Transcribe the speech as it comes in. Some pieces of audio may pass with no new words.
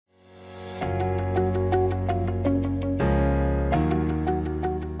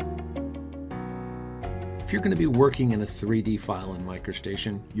If you're going to be working in a 3D file in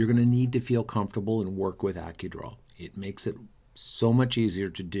MicroStation, you're going to need to feel comfortable and work with AccuDraw. It makes it so much easier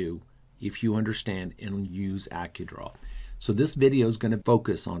to do if you understand and use AccuDraw. So this video is going to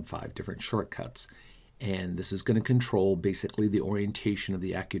focus on 5 different shortcuts, and this is going to control basically the orientation of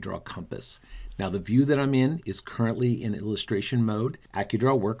the AccuDraw Compass. Now the view that I'm in is currently in illustration mode.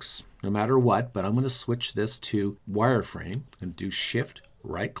 AccuDraw works no matter what, but I'm going to switch this to wireframe and do Shift,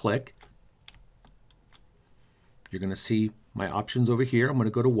 right click. You're going to see my options over here. I'm going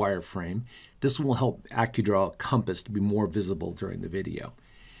to go to wireframe. This will help AccuDraw Compass to be more visible during the video.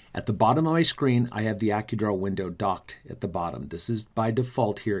 At the bottom of my screen, I have the AccuDraw window docked at the bottom. This is by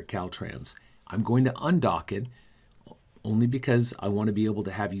default here at Caltrans. I'm going to undock it only because I want to be able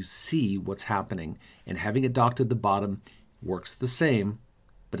to have you see what's happening. And having it docked at the bottom works the same,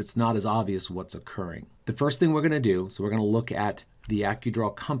 but it's not as obvious what's occurring. The first thing we're going to do, so we're going to look at the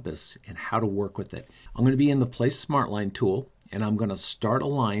AccuDraw Compass and how to work with it. I'm going to be in the Place Smart Line tool, and I'm going to start a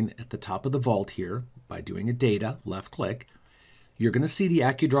line at the top of the vault here by doing a data, left click. You're going to see the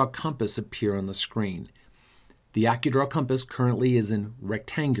AccuDraw Compass appear on the screen. The AccuDraw Compass currently is in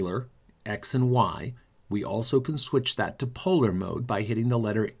rectangular, X and Y. We also can switch that to polar mode by hitting the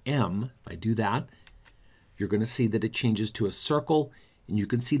letter M. If I do that, you're going to see that it changes to a circle, and you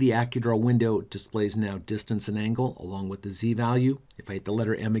can see the AccuDraw window displays now distance and angle along with the Z value. If I hit the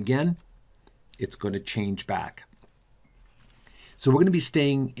letter M again, it's going to change back. So we're going to be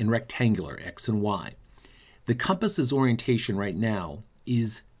staying in rectangular, X and Y. The compass's orientation right now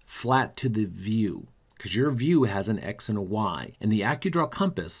is flat to the view because your view has an X and a Y. And the AccuDraw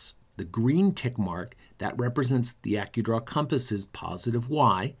Compass, the green tick mark, that represents the AccuDraw Compass's positive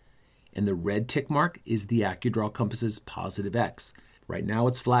Y, and the red tick mark is the AccuDraw Compass's positive X. Right now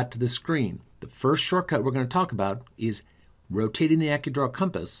it's flat to the screen. The first shortcut we're going to talk about is rotating the AccuDraw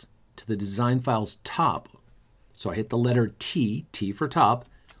Compass to the design file's top. So I hit the letter T, T for top.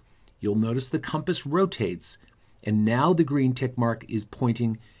 You'll notice the compass rotates, and now the green tick mark is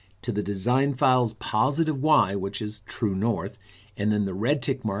pointing to the design file's positive Y, which is true north, and then the red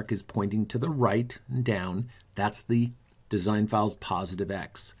tick mark is pointing to the right and down. That's the design file's positive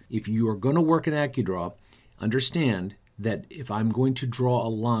X. If you are going to work in AccuDraw, understand that if I'm going to draw a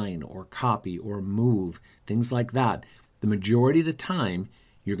line or copy or move, things like that, the majority of the time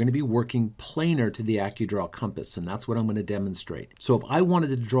you're going to be working planar to the AccuDraw Compass, and that's what I'm going to demonstrate. So if I wanted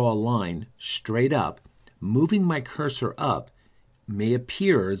to draw a line straight up, moving my cursor up may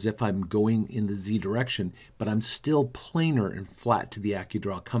appear as if I'm going in the Z direction, but I'm still planar and flat to the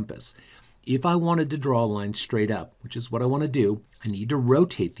AccuDraw Compass. If I wanted to draw a line straight up, which is what I want to do, I need to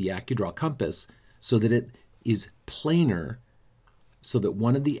rotate the AccuDraw Compass so that it is planar, so that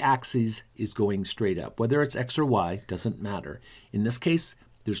one of the axes is going straight up. Whether it's X or Y, doesn't matter. In this case,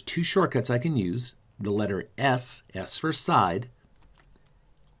 there's 2 shortcuts I can use. The letter S, S for side,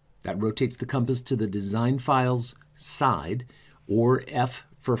 that rotates the compass to the design file's side, or F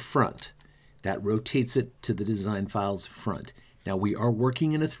for front, that rotates it to the design file's front. Now we are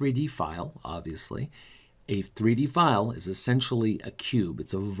working in a 3D file, obviously. A 3D file is essentially a cube.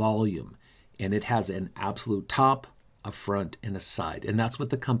 It's a volume, and it has an absolute top, a front, and a side. And that's what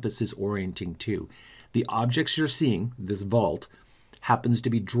the compass is orienting to. The objects you're seeing, this vault, happens to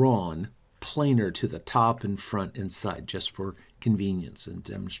be drawn planar to the top and front and side, just for convenience and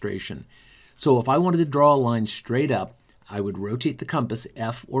demonstration. So if I wanted to draw a line straight up, I would rotate the compass.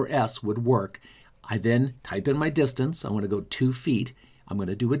 F or S would work. I then type in my distance. I'm going to go 2 feet. I'm going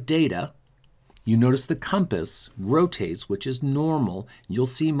to do a data. You notice the compass rotates, which is normal. You'll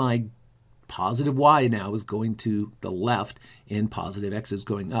see my positive Y now is going to the left and positive X is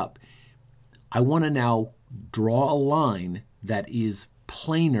going up. I want to now draw a line that is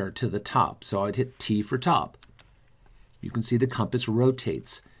planar to the top. So I'd hit T for top. You can see the compass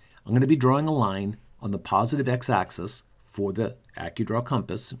rotates. I'm going to be drawing a line on the positive X-axis for the AccuDraw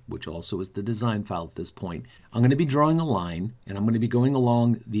Compass, which also is the design file at this point. I'm going to be drawing a line, and I'm going to be going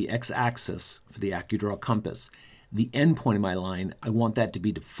along the X-axis for the AccuDraw Compass. The end point of my line, I want that to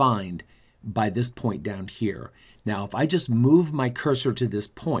be defined by this point down here. Now, if I just move my cursor to this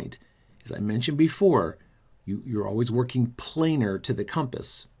point, as I mentioned before, you're always working planar to the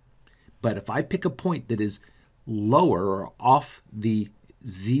compass. But if I pick a point that is lower or off the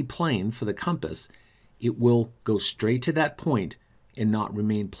Z plane for the compass, it will go straight to that point and not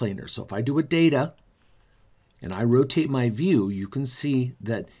remain planar. So if I do a data and I rotate my view, you can see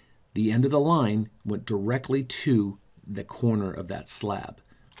that the end of the line went directly to the corner of that slab.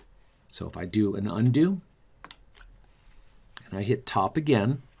 So if I do an undo and I hit top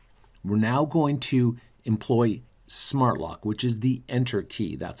again, we're now going to employ Smart Lock, which is the Enter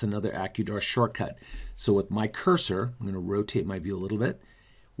key. That's another AccuDraw shortcut. So with my cursor, I'm going to rotate my view a little bit.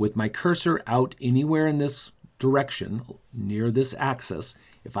 With my cursor out anywhere in this direction, near this axis,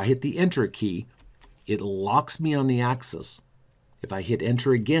 if I hit the Enter key, it locks me on the axis. If I hit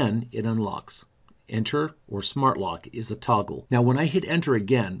Enter again, it unlocks. Enter or Smart Lock is a toggle. Now when I hit Enter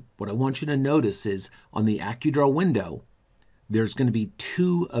again, what I want you to notice is on the AccuDraw window, there's going to be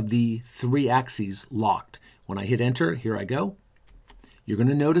 2 of the 3 axes locked. When I hit Enter, here I go. You're going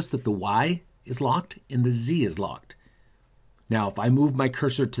to notice that the Y is locked and the Z is locked. Now if I move my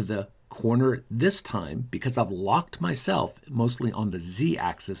cursor to the corner this time, because I've locked myself mostly on the Z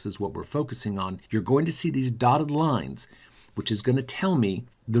axis is what we're focusing on, you're going to see these dotted lines, which is going to tell me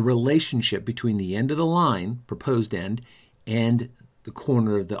the relationship between the end of the line, proposed end, and the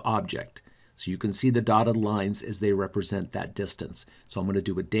corner of the object. So you can see the dotted lines as they represent that distance. So I'm going to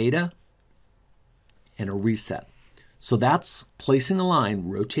do a data and a reset. So that's placing a line,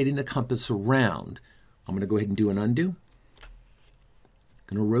 rotating the compass around. I'm going to go ahead and do an undo.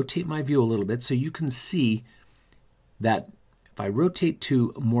 I'm going to rotate my view a little bit so you can see that if I rotate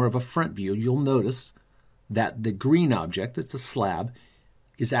to more of a front view, you'll notice that the green object, it's a slab,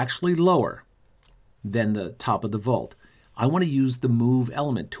 is actually lower than the top of the vault. I want to use the Move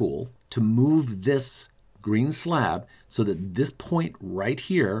Element tool to move this green slab so that this point right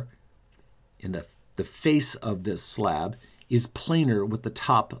here in the face of this slab is planar with the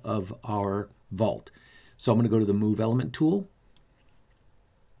top of our vault. So I'm going to go to the Move Element tool.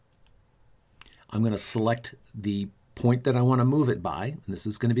 I'm going to select the point that I want to move it by, and this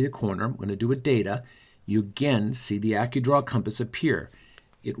is going to be the corner. I'm going to do a data. You again see the AccuDraw Compass appear.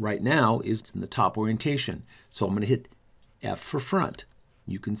 It right now is in the top orientation. So I'm going to hit F for front.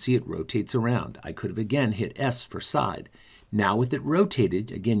 You can see it rotates around. I could have again hit S for side. Now with it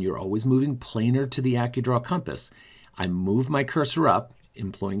rotated, again, you're always moving planar to the AccuDraw Compass. I move my cursor up,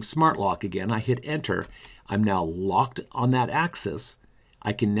 employing Smart Lock again. I hit Enter. I'm now locked on that axis.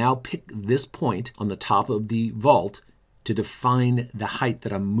 I can now pick this point on the top of the vault to define the height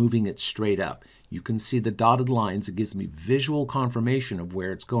that I'm moving it straight up. You can see the dotted lines. It gives me visual confirmation of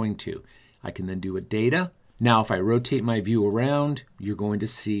where it's going to. I can then do a data. Now if I rotate my view around, you're going to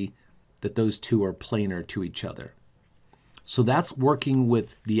see that those two are planar to each other. So that's working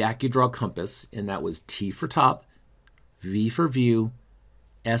with the AccuDraw Compass, and that was T for top, V for view,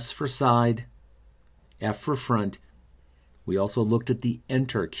 S for side, F for front. We also looked at the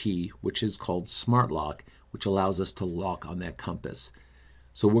Enter key, which is called Smart Lock, which allows us to lock on that compass.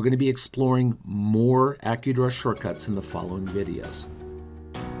 So we're going to be exploring more AccuDraw shortcuts in the following videos.